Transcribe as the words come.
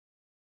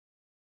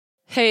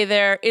Hey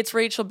there, it's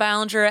Rachel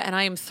Ballinger, and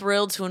I am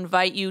thrilled to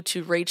invite you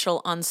to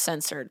Rachel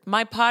Uncensored,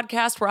 my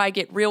podcast where I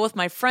get real with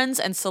my friends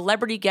and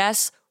celebrity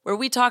guests, where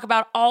we talk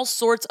about all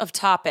sorts of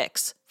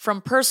topics. From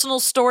personal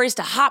stories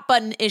to hot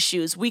button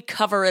issues, we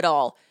cover it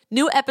all.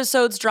 New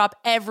episodes drop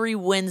every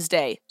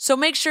Wednesday, so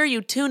make sure you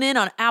tune in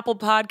on Apple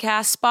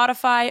Podcasts,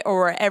 Spotify,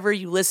 or wherever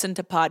you listen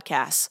to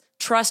podcasts.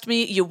 Trust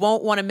me, you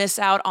won't want to miss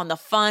out on the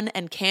fun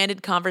and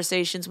candid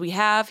conversations we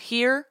have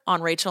here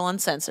on Rachel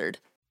Uncensored.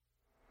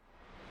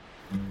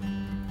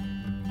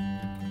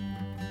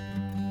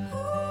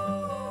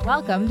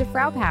 Welcome to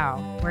Frau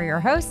Pow. We're your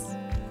hosts,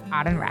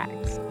 Autumn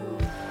Rags.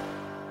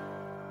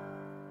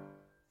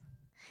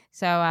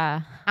 So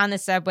on the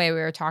subway, we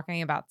were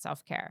talking about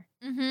self-care.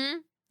 Mm-hmm.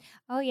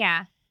 Oh,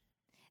 yeah.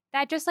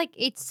 That just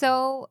it's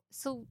self-care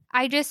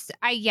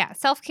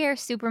is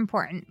super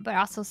important, but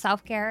also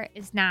self-care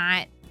is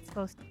not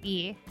supposed to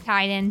be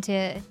tied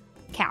into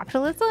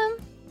capitalism.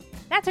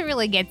 That's what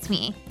really gets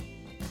me.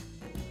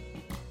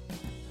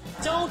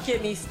 Don't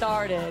get me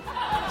started.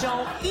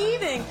 Don't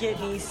even get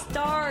me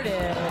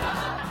started.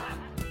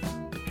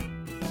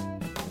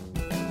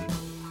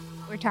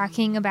 We're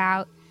talking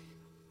about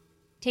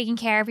taking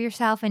care of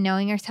yourself and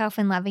knowing yourself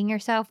and loving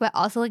yourself, but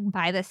also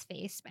buy this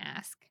face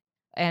mask.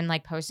 And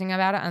posting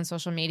about it on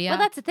social media. Well,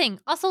 that's the thing.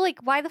 Also,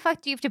 why the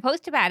fuck do you have to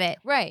post about it?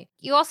 Right.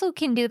 You also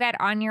can do that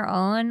on your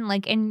own,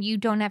 and you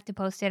don't have to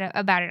post it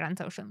about it on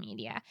social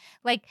media.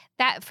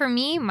 That, for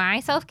me, my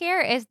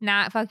self-care is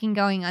not fucking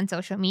going on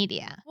social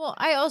media. Well,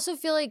 I also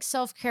feel like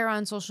self-care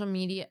on social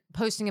media,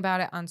 posting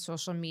about it on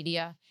social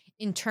media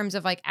in terms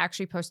of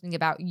actually posting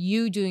about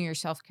you doing your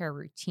self-care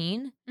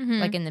routine,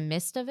 Mm-hmm. in the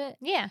midst of it.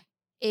 Yeah.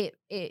 It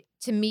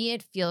to me,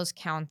 it feels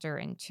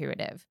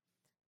counterintuitive.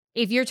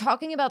 If you're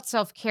talking about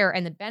self-care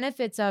and the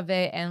benefits of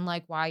it and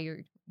why you're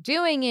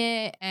doing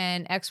it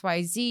and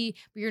XYZ,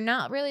 but you're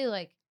not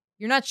really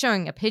you're not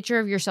showing a picture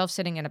of yourself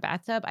sitting in a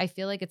bathtub, I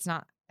feel like it's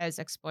not as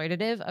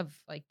exploitative of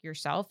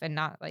yourself and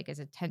not as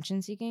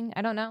attention seeking.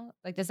 I don't know.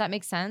 Does that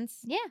make sense?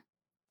 Yeah.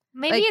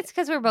 Maybe it's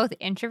because we're both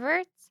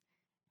introverts.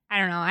 I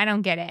don't know. I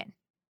don't get it.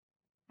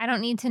 I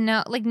don't need to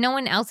know. No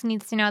one else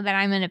needs to know that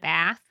I'm in a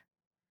bath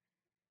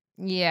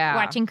Yeah.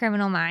 watching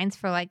Criminal Minds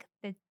for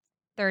the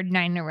third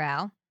night in a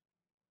row.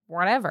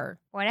 Whatever.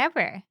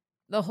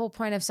 The whole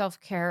point of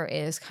self-care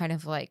is kind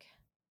of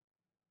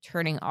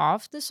turning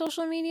off the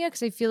social media,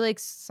 because I feel like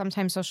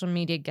sometimes social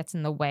media gets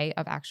in the way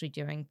of actually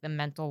doing the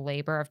mental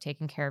labor of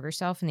taking care of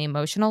yourself and the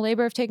emotional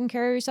labor of taking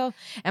care of yourself.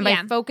 And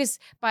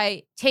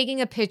by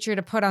taking a picture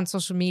to put on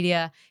social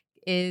media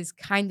is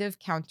kind of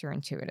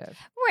counterintuitive.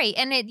 Right.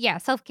 And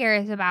self-care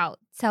is about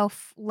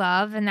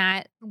self-love, and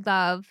that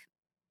love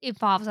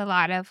involves a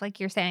lot of,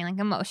 you're saying,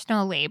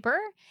 emotional labor.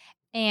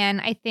 And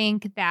I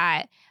think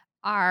that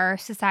our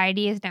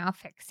society is now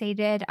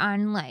fixated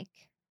on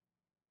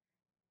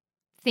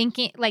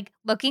thinking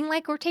looking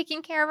like we're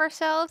taking care of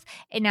ourselves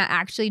and not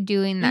actually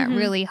doing that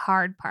really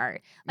hard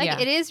part.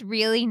 It is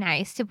really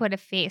nice to put a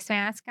face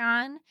mask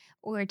on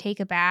or take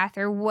a bath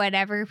or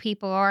whatever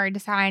people are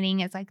deciding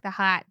is the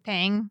hot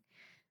thing.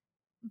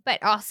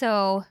 But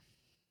also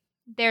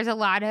there's a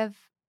lot of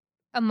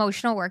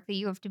emotional work that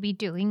you have to be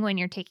doing when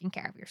you're taking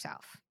care of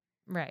yourself.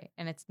 Right.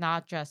 And it's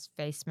not just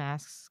face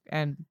masks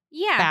and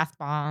Yeah. bath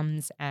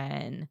bombs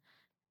and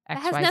XYZ. That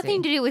has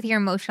nothing to do with your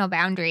emotional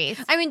boundaries.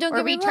 I mean, don't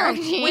get me wrong.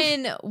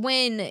 recharging.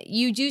 When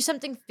you do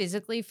something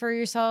physically for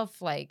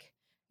yourself,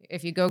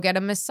 if you go get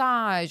a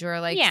massage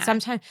or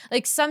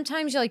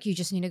sometimes you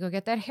just need to go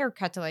get that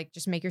haircut to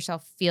just make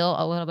yourself feel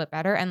a little bit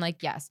better. And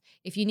yes,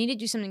 if you need to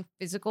do something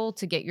physical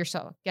to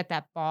get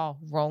that ball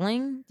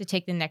rolling, to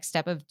take the next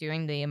step of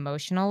doing the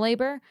emotional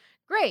labor,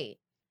 great.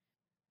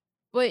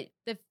 But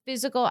the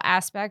physical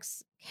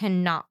aspects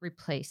cannot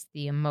replace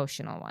the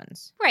emotional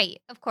ones. Right,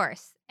 of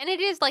course. And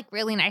it is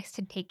really nice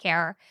to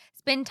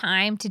spend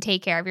time to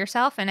take care of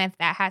yourself. And if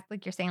that has,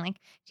 you're saying,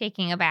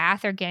 taking a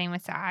bath or getting a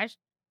massage,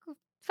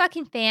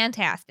 fucking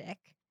fantastic.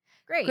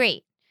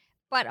 Great.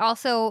 But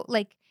also,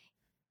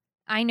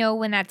 I know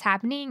when that's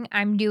happening,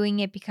 I'm doing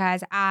it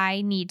because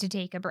I need to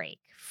take a break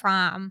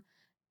from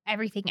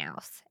everything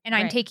else. And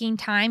I'm taking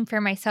time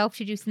for myself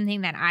to do something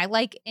that I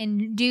like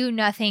and do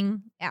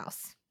nothing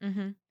else.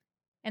 Mm-hmm.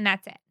 And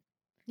that's it.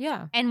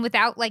 Yeah. And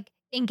without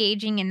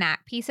engaging in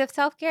that piece of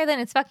self-care, then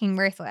it's fucking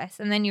worthless.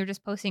 And then you're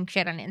just posting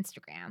shit on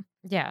Instagram.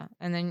 Yeah.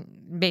 And then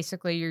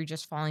basically you're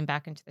just falling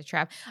back into the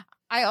trap.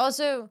 I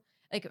also,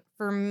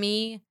 for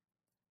me,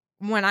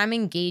 when I'm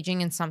engaging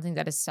in something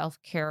that is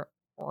self-care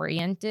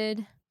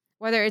oriented,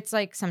 whether it's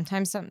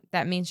sometimes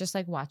that means just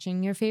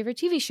watching your favorite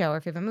TV show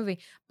or favorite movie,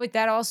 but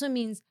that also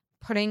means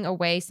putting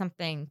away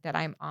something that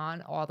I'm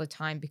on all the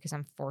time because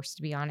I'm forced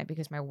to be on it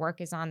because my work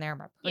is on there,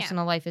 my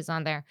personal life is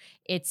on there.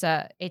 It's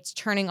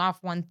turning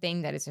off one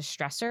thing that is a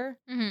stressor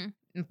and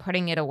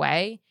putting it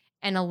away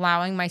and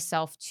allowing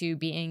myself to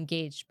be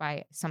engaged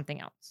by something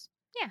else.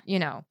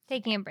 Yeah.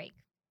 Taking a break.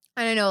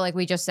 And I know,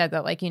 we just said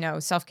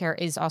that, self-care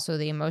is also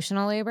the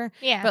emotional labor.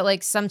 Yeah.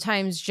 But,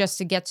 sometimes just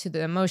to get to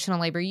the emotional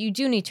labor, you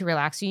do need to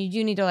relax. You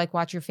do need to,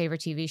 watch your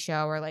favorite TV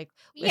show or,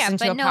 listen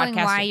to a podcast. Yeah, but knowing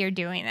why you're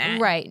doing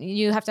that. Right.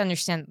 You have to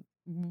understand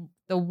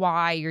the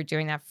why you're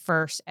doing that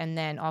first, and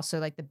then also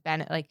like the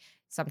benefit. Like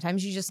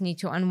sometimes you just need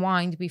to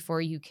unwind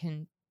before you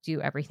can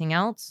do everything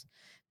else.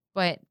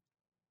 But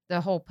the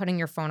whole putting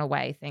your phone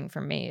away thing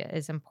for me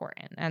is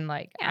important. And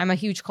like, Yeah. I'm a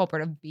huge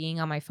culprit of being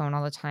on my phone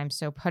all the time.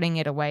 So putting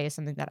it away is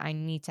something that I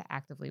need to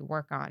actively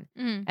work on.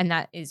 Mm-hmm. And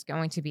that is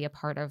going to be a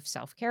part of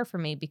self-care for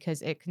me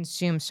because it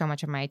consumes so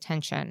much of my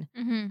attention.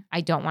 Mm-hmm. I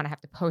don't want to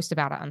have to post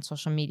about it on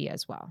social media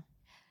as well.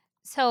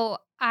 So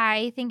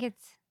I think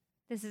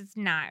this is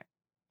not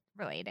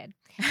related.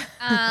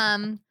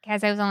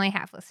 Because I was only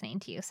half listening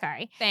to you.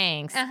 Sorry.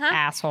 Thanks, Uh-huh.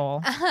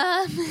 asshole.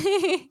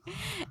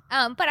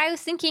 But I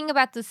was thinking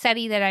about the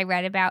study that I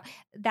read about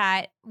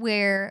that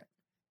where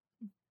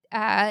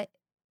I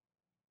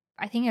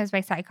think it was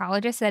by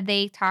psychologists that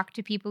they talk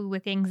to people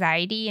with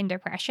anxiety and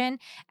depression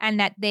and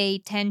that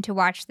they tend to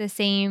watch the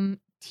same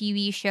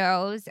TV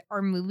shows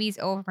or movies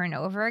over and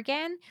over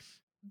again.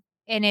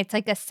 And it's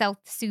like a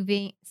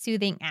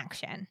self-soothing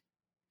action.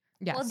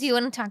 Yes. Well, do you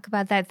want to talk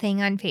about that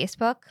thing on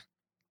Facebook?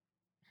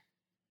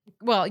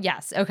 Well,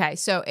 yes. Okay.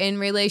 So in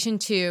relation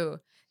to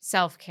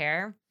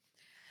self-care,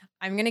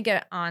 I'm going to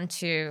get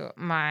onto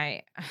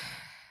my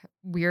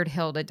weird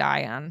hill to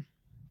die on.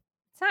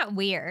 It's not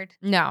weird.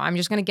 No, I'm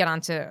just going to get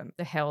onto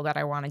the hill that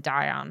I want to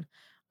die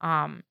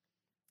on.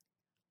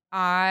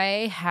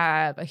 I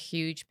have a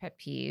huge pet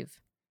peeve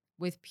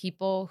with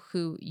people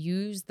who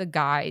use the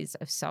guise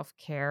of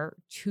self-care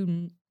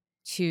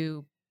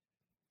to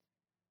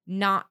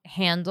not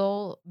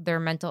handle their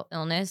mental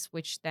illness,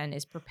 which then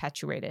is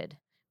perpetuated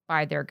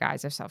by their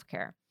guise of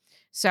self-care.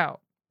 So,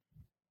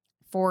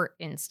 for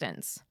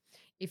instance,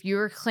 if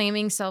you're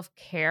claiming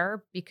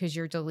self-care because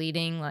you're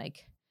deleting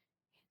like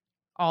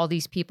all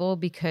these people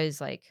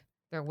because like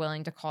they're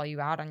willing to call you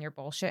out on your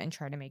bullshit and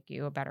try to make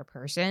you a better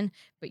person,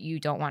 but you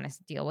don't want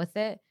to deal with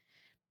it,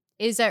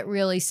 is that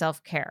really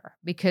self-care?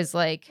 Because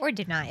like, Or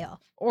denial.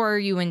 or are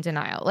you in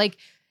denial? Like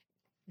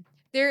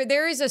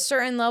there is a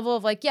certain level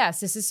of like,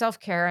 yes, this is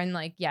self-care. And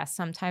like, yes,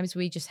 sometimes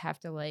we just have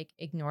to like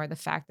ignore the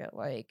fact that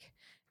like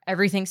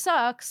everything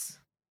sucks,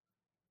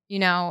 you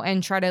know,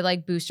 and try to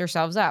like boost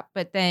ourselves up.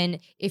 But then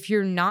if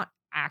you're not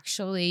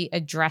actually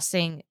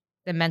addressing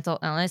the mental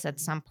illness at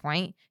some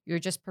point, you're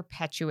just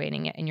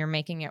perpetuating it and you're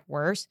making it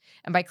worse.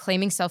 And by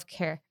claiming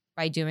self-care,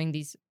 by doing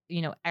these,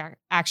 you know,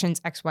 actions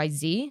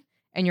XYZ,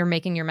 and you're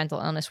making your mental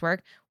illness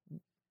work,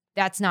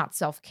 that's not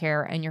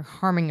self-care, and you're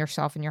harming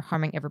yourself and you're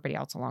harming everybody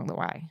else along the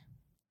way.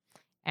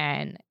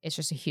 And it's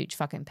just a huge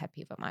fucking pet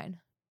peeve of mine.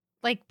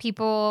 Like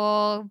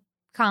people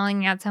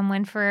calling out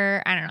someone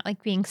for, I don't know,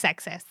 like being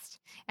sexist.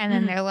 And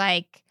then Mhm. they're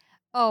like,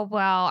 oh,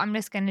 well, I'm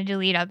just going to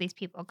delete all these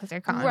people because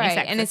they're calling me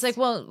sexist. And it's like,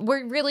 well,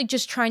 we're really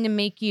just trying to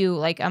make you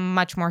like a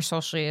much more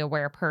socially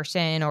aware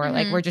person, or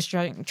like Mhm. we're just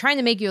trying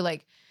to make you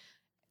like,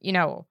 you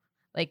know,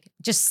 like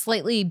just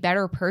slightly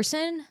better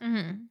person,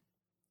 Mhm.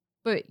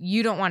 but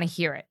you don't want to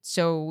hear it.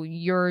 So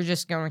you're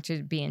just going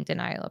to be in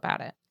denial about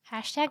it.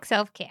 Hashtag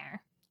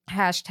self-care.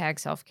 Hashtag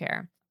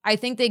self-care. I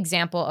think the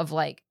example of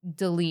like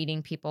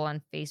deleting people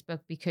on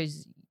Facebook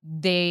because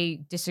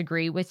they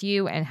disagree with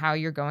you and how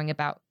you're going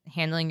about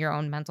handling your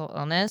own mental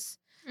illness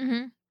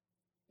Mm-hmm.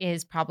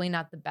 is probably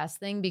not the best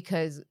thing,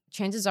 because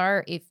chances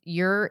are if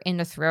you're in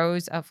the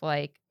throes of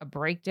like a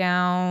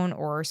breakdown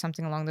or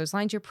something along those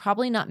lines, you're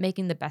probably not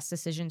making the best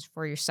decisions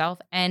for yourself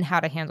and how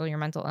to handle your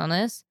mental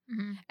illness.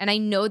 Mm-hmm. And I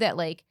know that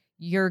like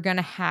you're going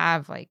to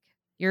have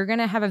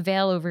a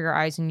veil over your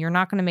eyes and you're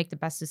not going to make the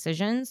best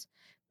decisions,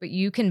 but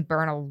you can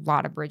burn a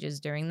lot of bridges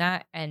doing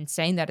that. And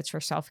saying that it's for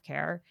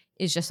self-care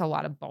is just a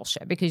lot of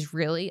bullshit, because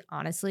really,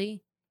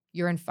 honestly,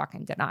 you're in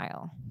fucking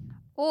denial.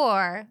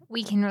 Or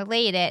we can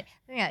relate it,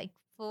 like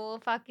full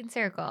fucking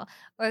circle.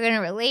 We're going to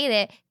relate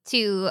it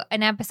to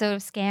an episode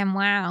of Scam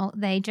Wow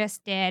they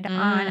just did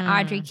on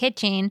Audrey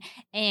Kitchen.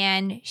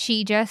 And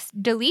she just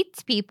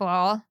deletes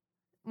people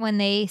when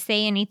they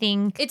say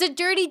anything. It's a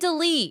dirty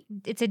delete.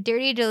 It's a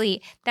dirty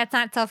delete. That's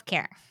not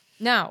self-care.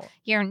 No.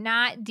 You're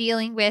not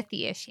dealing with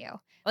the issue,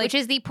 which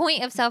is the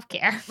point of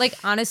self-care. Like,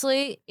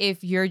 honestly,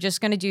 if you're just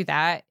going to do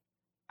that,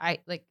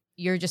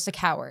 you're just a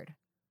coward.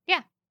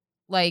 Yeah.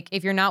 Like,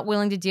 if you're not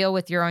willing to deal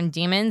with your own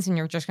demons and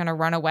you're just going to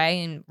run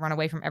away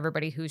from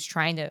everybody who's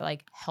trying to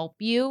like help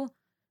you,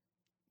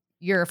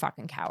 you're a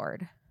fucking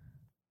coward.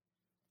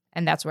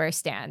 And that's where I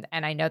stand.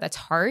 And I know that's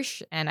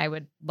harsh, and I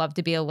would love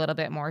to be a little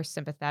bit more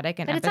sympathetic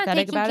and But it's empathetic not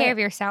taking about care it. of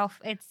yourself.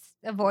 It's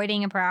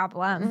avoiding a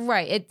problem.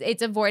 Right.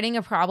 It's avoiding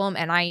a problem.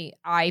 And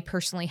I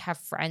personally have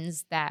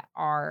friends that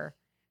are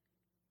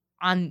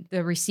on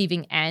the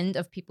receiving end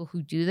of people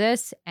who do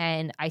this,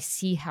 and I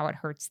see how it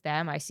hurts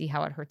them. I see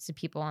how it hurts the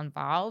people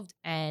involved.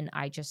 And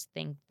I just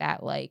think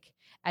that like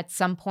at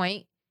some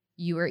point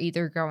you are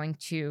either going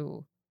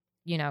to,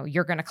 you know,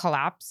 you're going to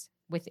collapse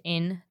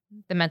within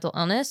the mental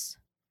illness,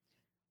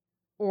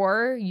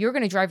 or you're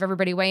going to drive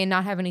everybody away and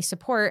not have any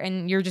support,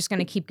 and you're just going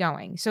to keep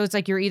going. So it's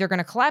like you're either going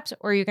to collapse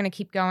or you're going to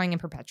keep going and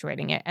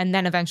perpetuating it. And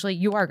then eventually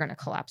you are going to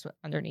collapse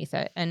underneath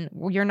it, and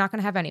you're not going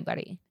to have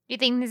anybody. Do you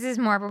think this is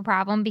more of a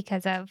problem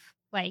because of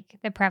like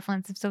the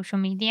prevalence of social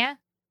media?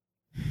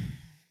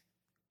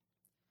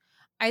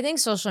 I think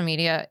social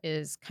media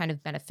is kind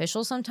of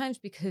beneficial sometimes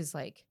because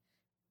like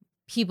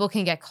people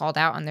can get called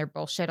out on their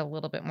bullshit a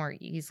little bit more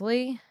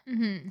easily.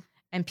 Mm-hmm.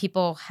 And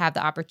people have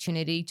the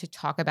opportunity to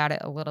talk about it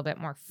a little bit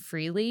more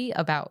freely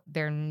about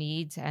their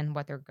needs and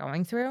what they're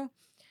going through.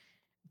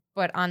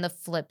 But on the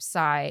flip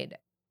side,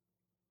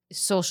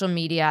 social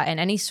media and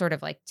any sort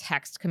of like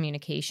text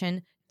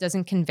communication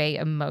doesn't convey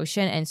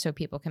emotion. And so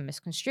people can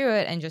misconstrue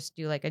it and just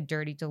do like a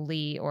dirty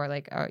delete or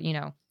like a, you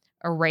know,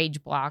 a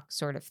rage block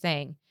sort of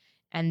thing.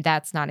 And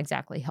that's not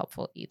exactly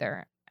helpful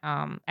either.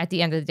 At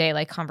the end of the day,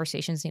 like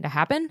conversations need to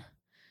happen.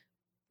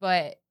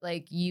 But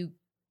like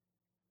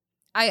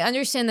I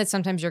understand that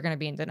sometimes you're going to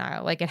be in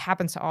denial. Like it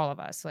happens to all of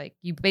us. Like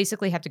you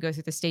basically have to go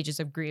through the stages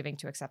of grieving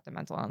to accept a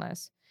mental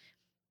illness.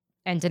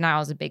 And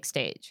denial is a big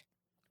stage.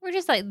 Or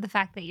just like the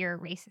fact that you're a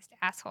racist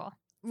asshole.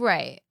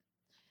 Right.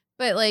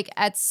 But like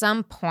at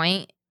some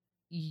point,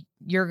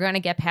 you're going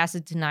to get past the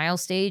denial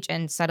stage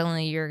and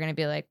suddenly you're going to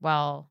be like,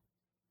 well,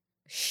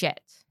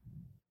 shit.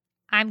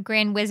 I'm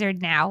Grand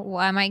Wizard now.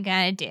 What am I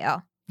going to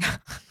do?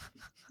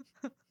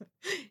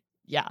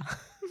 Yeah.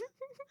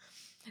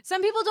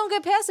 Some people don't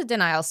get past the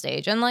denial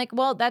stage. And like,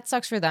 well, that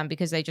sucks for them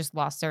because they just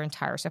lost their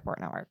entire support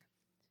network.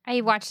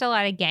 I watched a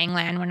lot of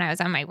Gangland when I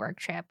was on my work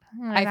trip.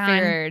 I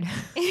figured.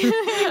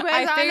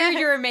 I figured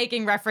you were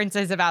making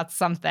references about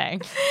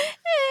something.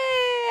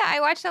 I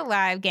watched a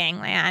lot of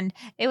Gangland.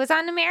 It was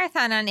on a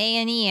marathon on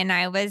A&E, and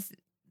I was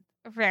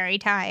very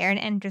tired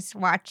and just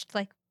watched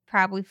like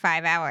probably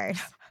 5 hours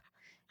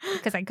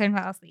because I couldn't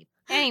fall asleep.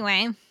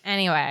 Anyway,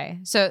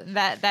 so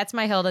that's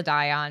my hill to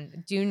die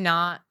on. Do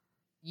not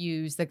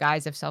use the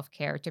guise of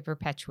self-care to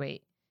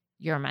perpetuate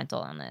your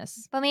mental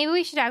illness. But maybe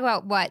we should talk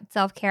about what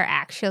self-care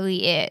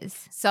actually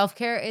is.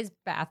 Self-care is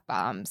bath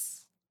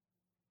bombs.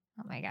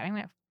 Oh my God, I'm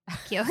going to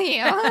kill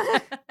you.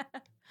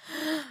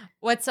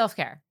 What's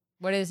self-care?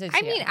 What is it?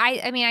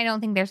 I mean, I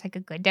don't think there's like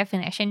a good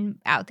definition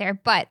out there,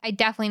 but I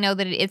definitely know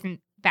that it isn't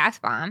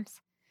bath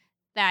bombs.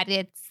 That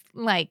it's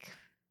like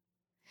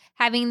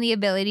having the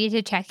ability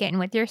to check in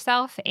with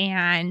yourself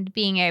and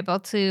being able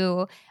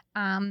to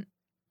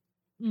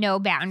know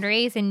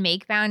boundaries and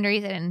make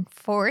boundaries and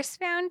enforce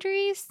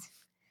boundaries.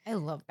 I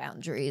love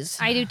boundaries.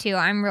 I do too.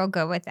 I'm real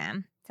good with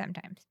them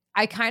sometimes.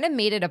 I kind of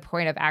made it a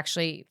point of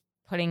actually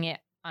putting it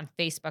on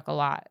Facebook a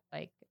lot,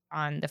 like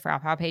on the Frau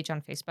Pow page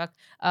on Facebook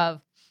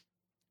of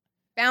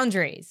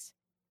boundaries.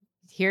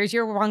 Here's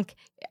your wonk.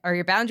 Are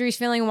your boundaries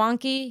feeling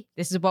wonky?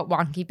 This is what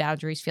wonky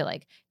boundaries feel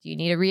like. Do you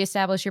need to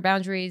reestablish your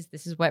boundaries?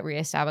 This is what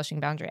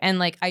reestablishing boundary. And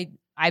like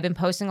I've been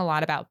posting a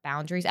lot about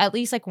boundaries, at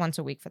least like once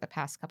a week for the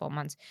past couple of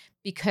months,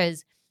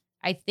 because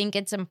I think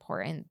it's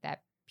important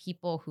that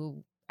people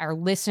who are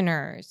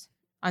listeners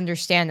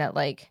understand that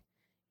like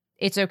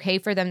it's okay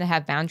for them to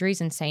have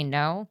boundaries and say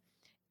no.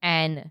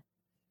 And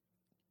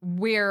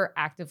we're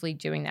actively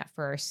doing that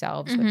for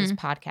ourselves with this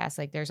podcast.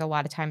 Like there's a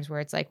lot of times where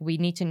it's like we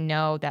need to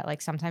know that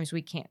like sometimes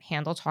we can't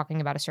handle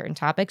talking about a certain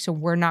topic, so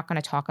we're not going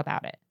to talk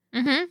about it.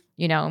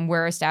 You know, and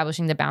we're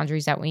establishing the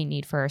boundaries that we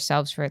need for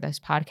ourselves for this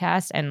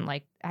podcast and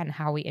like and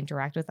how we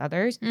interact with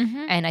others.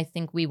 And I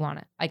think we want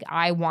to like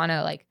I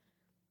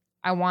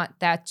want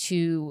that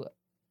to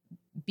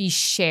be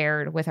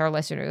shared with our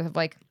listeners of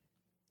like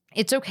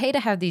it's okay to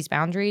have these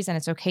boundaries and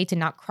it's okay to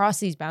not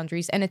cross these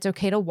boundaries and it's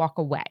okay to walk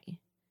away.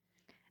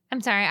 I'm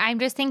sorry. I'm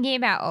just thinking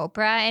about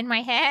Oprah in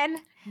my head.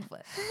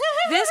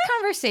 This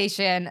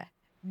conversation,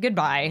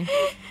 goodbye.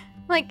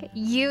 Like,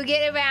 you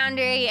get a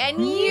boundary,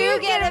 and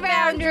you get a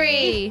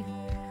boundary,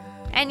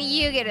 and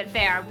you get a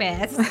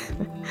therapist.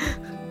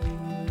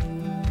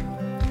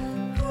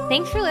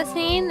 Thanks for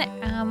listening.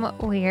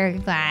 We're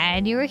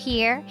glad you were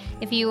here.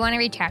 If you want to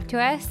reach out to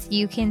us,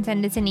 you can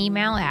send us an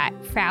email at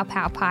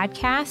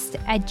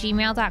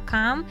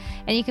frowpowpodcast@gmail.com,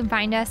 and you can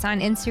find us on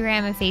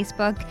Instagram and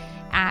Facebook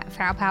at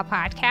Frau Pow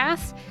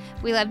Podcast.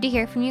 We love to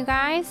hear from you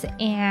guys,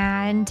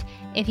 and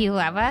if you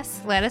love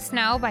us, let us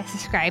know by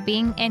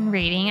subscribing and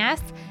rating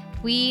us.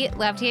 We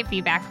love to get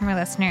feedback from our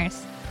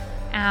listeners.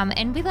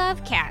 And we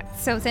love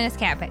cats, so send us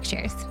cat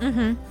pictures.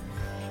 And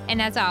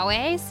as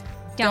always,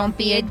 don't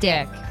be a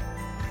dick.